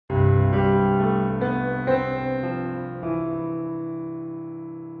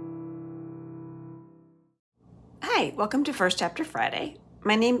Hi, welcome to First Chapter Friday.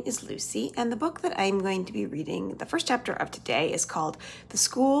 My name is Lucy, and the book that I'm going to be reading, the first chapter of today, is called The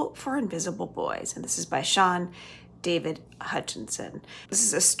School for Invisible Boys, and this is by Shaun David Hutchinson. This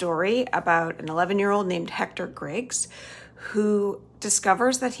is a story about an 11-year-old named Hector Griggs who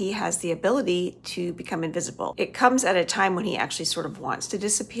discovers that he has the ability to become invisible. It comes at a time when he actually sort of wants to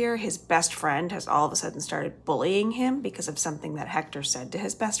disappear. His best friend has all of a sudden started bullying him because of something that Hector said to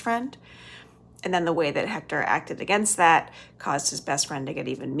his best friend. And then the way that Hector acted against that caused his best friend to get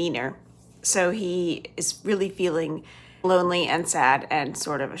even meaner. So he is really feeling lonely and sad and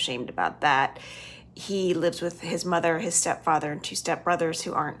sort of ashamed about that. He lives with his mother, his stepfather, and two stepbrothers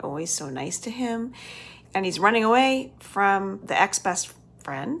who aren't always so nice to him. And he's running away from the ex-best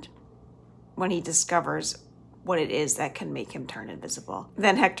friend when he discovers what it is that can make him turn invisible.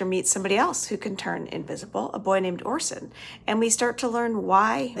 Then Hector meets somebody else who can turn invisible, a boy named Orson. And we start to learn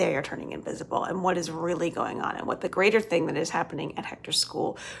why they are turning invisible and what is really going on and what the greater thing that is happening at Hector's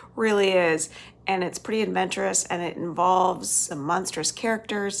school really is. And it's pretty adventurous, and it involves some monstrous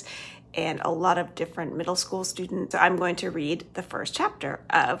characters and a lot of different middle school students. So I'm going to read the first chapter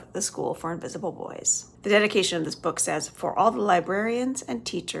of The School for Invisible Boys. The dedication of this book says, "For all the librarians and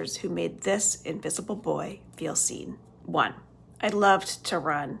teachers who made this invisible boy feel seen." 1. I loved to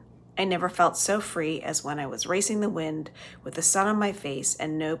run. I never felt so free as when I was racing the wind with the sun on my face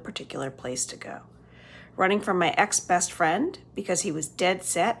and no particular place to go. Running from my ex-best friend because he was dead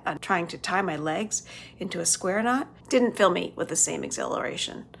set on trying to tie my legs into a square knot didn't fill me with the same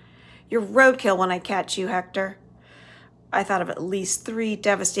exhilaration. "You're roadkill when I catch you, Hector." I thought of at least 3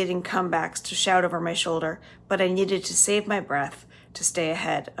 devastating comebacks to shout over my shoulder, but I needed to save my breath to stay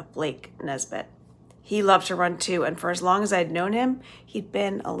ahead of Blake Nesbitt. He loved to run too, and for as long as I'd known him, he'd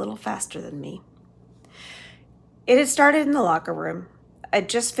been a little faster than me. It had started in the locker room. I'd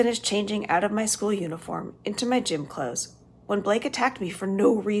just finished changing out of my school uniform into my gym clothes when Blake attacked me for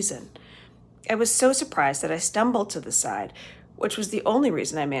no reason. I was so surprised that I stumbled to the side, which was the only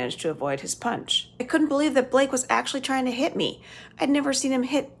reason I managed to avoid his punch. I couldn't believe that Blake was actually trying to hit me. I'd never seen him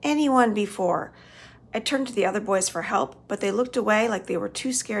hit anyone before. I turned to the other boys for help, but they looked away like they were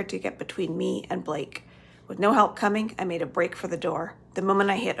too scared to get between me and Blake. With no help coming, I made a break for the door. The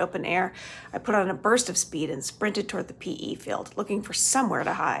moment I hit open air, I put on a burst of speed and sprinted toward the PE field, looking for somewhere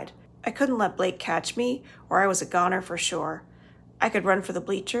to hide. I couldn't let Blake catch me, or I was a goner for sure. I could run for the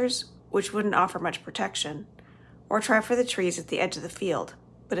bleachers, which wouldn't offer much protection, or try for the trees at the edge of the field.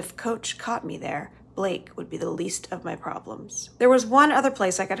 But if Coach caught me there, Blake would be the least of my problems. There was one other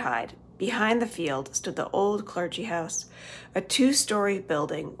place I could hide. Behind the field stood the old clergy house, a 2-story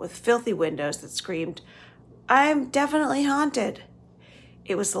building with filthy windows that screamed, "I'm definitely haunted."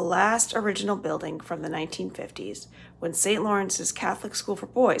 It was the last original building from the 1950s, when St. Lawrence's Catholic School for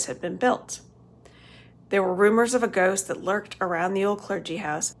Boys had been built. There were rumors of a ghost that lurked around the old clergy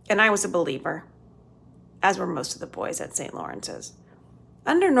house, and I was a believer, as were most of the boys at St. Lawrence's.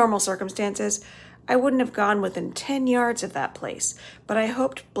 Under normal circumstances, I wouldn't have gone within 10 yards of that place, but I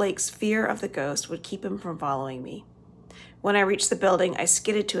hoped Blake's fear of the ghost would keep him from following me. When I reached the building, I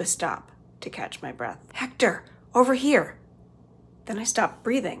skidded to a stop to catch my breath. "Hector, over here!" Then I stopped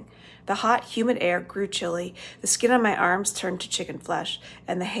breathing. The hot, humid air grew chilly, the skin on my arms turned to chicken flesh,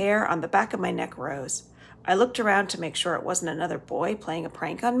 and the hair on the back of my neck rose. I looked around to make sure it wasn't another boy playing a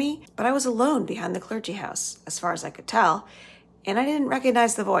prank on me, but I was alone behind the clergy house, as far as I could tell, and I didn't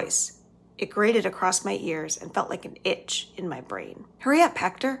recognize the voice. It grated across my ears and felt like an itch in my brain. "Hurry up,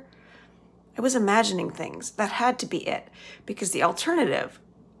 Hector." I was imagining things. That had to be it, because the alternative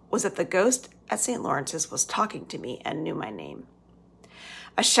was that the ghost at St. Lawrence's was talking to me and knew my name.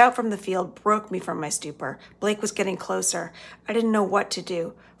 A shout from the field broke me from my stupor. Blake was getting closer. I didn't know what to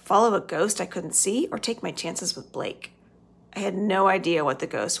do. Follow a ghost I couldn't see or take my chances with Blake? I had no idea what the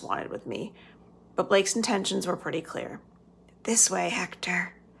ghost wanted with me, but Blake's intentions were pretty clear. "This way,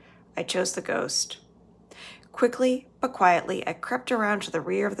 Hector." I chose the ghost. Quickly but quietly, I crept around to the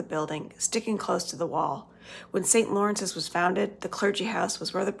rear of the building, sticking close to the wall. When St. Lawrence's was founded, the clergy house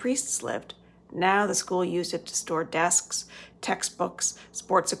was where the priests lived. Now the school used it to store desks, textbooks,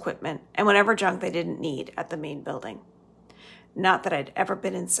 sports equipment, and whatever junk they didn't need at the main building. Not that I'd ever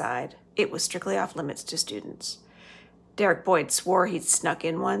been inside. It was strictly off limits to students. Derek Boyd swore he'd snuck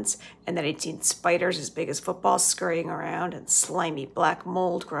in once and that he'd seen spiders as big as footballs scurrying around and slimy black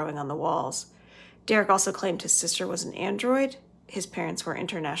mold growing on the walls. Derek also claimed his sister was an android, his parents were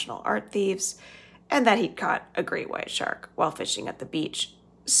international art thieves, and that he'd caught a great white shark while fishing at the beach,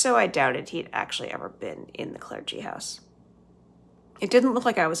 so I doubted he'd actually ever been in the clergy house. It didn't look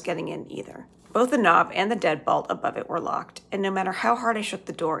like I was getting in either. Both the knob and the deadbolt above it were locked, and no matter how hard I shook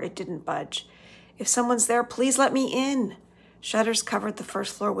the door, it didn't budge. If someone's there, please let me in. Shutters covered the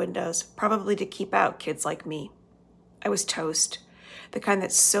first floor windows, probably to keep out kids like me. I was toast, the kind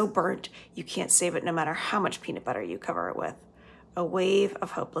that's so burnt you can't save it no matter how much peanut butter you cover it with. A wave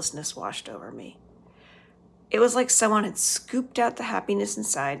of hopelessness washed over me. It was like someone had scooped out the happiness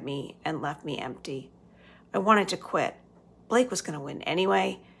inside me and left me empty. I wanted to quit. Blake was going to win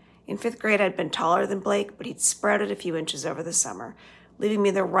anyway. In 5th grade, I'd been taller than Blake, but he'd sprouted a few inches over the summer, leaving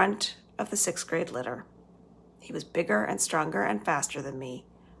me the runt of the 6th grade litter. He was bigger and stronger and faster than me.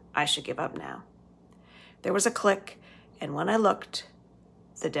 I should give up now. There was a click, and when I looked,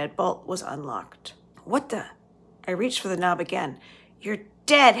 the deadbolt was unlocked. What the? I reached for the knob again. You're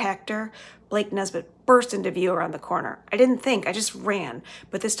dead, Hector. Blake Nesbitt burst into view around the corner. I didn't think, I just ran,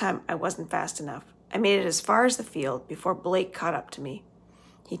 but this time I wasn't fast enough. I made it as far as the field before Blake caught up to me.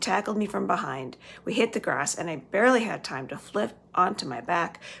 He tackled me from behind. We hit the grass, and I barely had time to flip onto my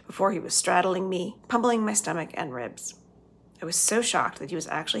back before he was straddling me, pummeling my stomach and ribs. I was so shocked that he was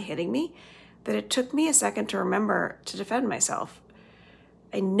actually hitting me that it took me a second to remember to defend myself.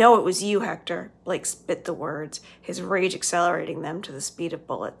 I know it was you, Hector. Blake spit the words, his rage accelerating them to the speed of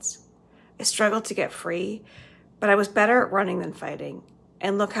bullets. I struggled to get free, but I was better at running than fighting,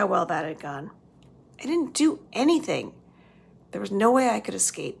 and look how well that had gone. I didn't do anything. There was no way I could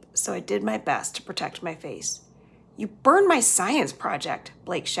escape, so I did my best to protect my face. You burned my science project,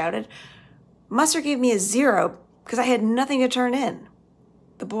 Blake shouted. Musser gave me a 0 because I had nothing to turn in.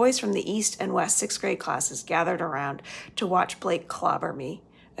 The boys from the East and West 6th grade classes gathered around to watch Blake clobber me.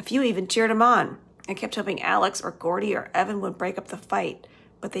 A few even cheered him on. I kept hoping Alex or Gordy or Evan would break up the fight,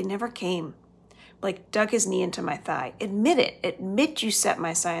 but they never came. Blake dug his knee into my thigh. Admit it. Admit you set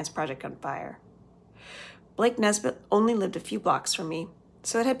my science project on fire. Blake Nesbitt only lived a few blocks from me,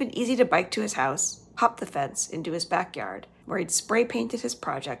 so it had been easy to bike to his house, hop the fence into his backyard, where he'd spray painted his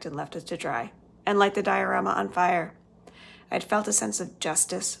project and left it to dry, and light the diorama on fire. I'd felt a sense of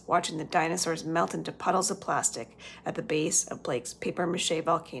justice watching the dinosaurs melt into puddles of plastic at the base of Blake's papier-mâché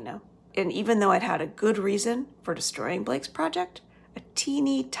volcano. And even though I'd had a good reason for destroying Blake's project, a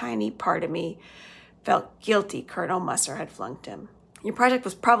teeny tiny part of me felt guilty Colonel Musser had flunked him. Your project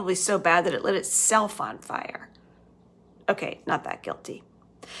was probably so bad that it lit itself on fire. Okay, not that guilty.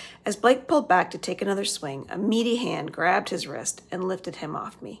 As Blake pulled back to take another swing, a meaty hand grabbed his wrist and lifted him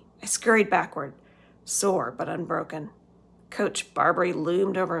off me. I scurried backward, sore but unbroken. Coach Barbary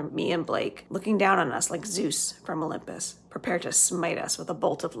loomed over me and Blake, looking down on us like Zeus from Olympus, prepared to smite us with a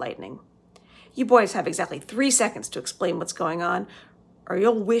bolt of lightning. You boys have exactly 3 seconds to explain what's going on, or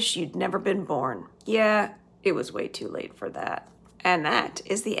you'll wish you'd never been born. Yeah, it was way too late for that. And that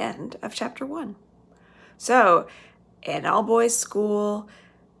is the end of chapter 1. So, an all-boys school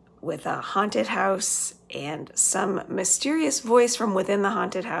with a haunted house and some mysterious voice from within the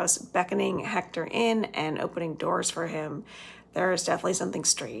haunted house beckoning Hector in and opening doors for him. There is definitely something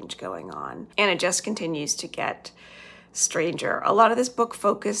strange going on. And it just continues to get stranger. A lot of this book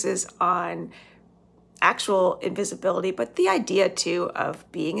focuses on actual invisibility, but the idea too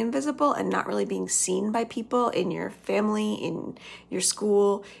of being invisible and not really being seen by people in your family, in your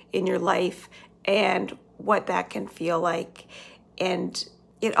school, in your life, and what that can feel like. And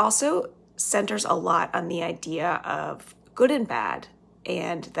it also centers a lot on the idea of good and bad,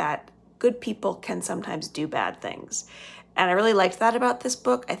 and that good people can sometimes do bad things. And I really liked that about this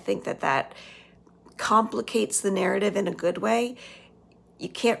book. I think that that complicates the narrative in a good way. You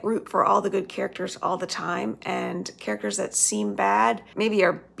can't root for all the good characters all the time, and characters that seem bad maybe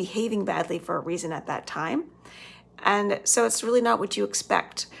are behaving badly for a reason at that time. And so it's really not what you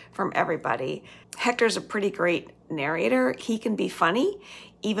expect from everybody. Hector's a pretty great narrator. He can be funny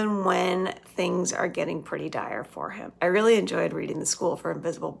even when things are getting pretty dire for him. I really enjoyed reading The School for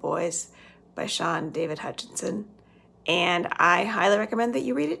Invisible Boys by Shaun David Hutchinson, and I highly recommend that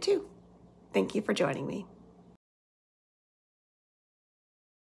you read it too. Thank you for joining me.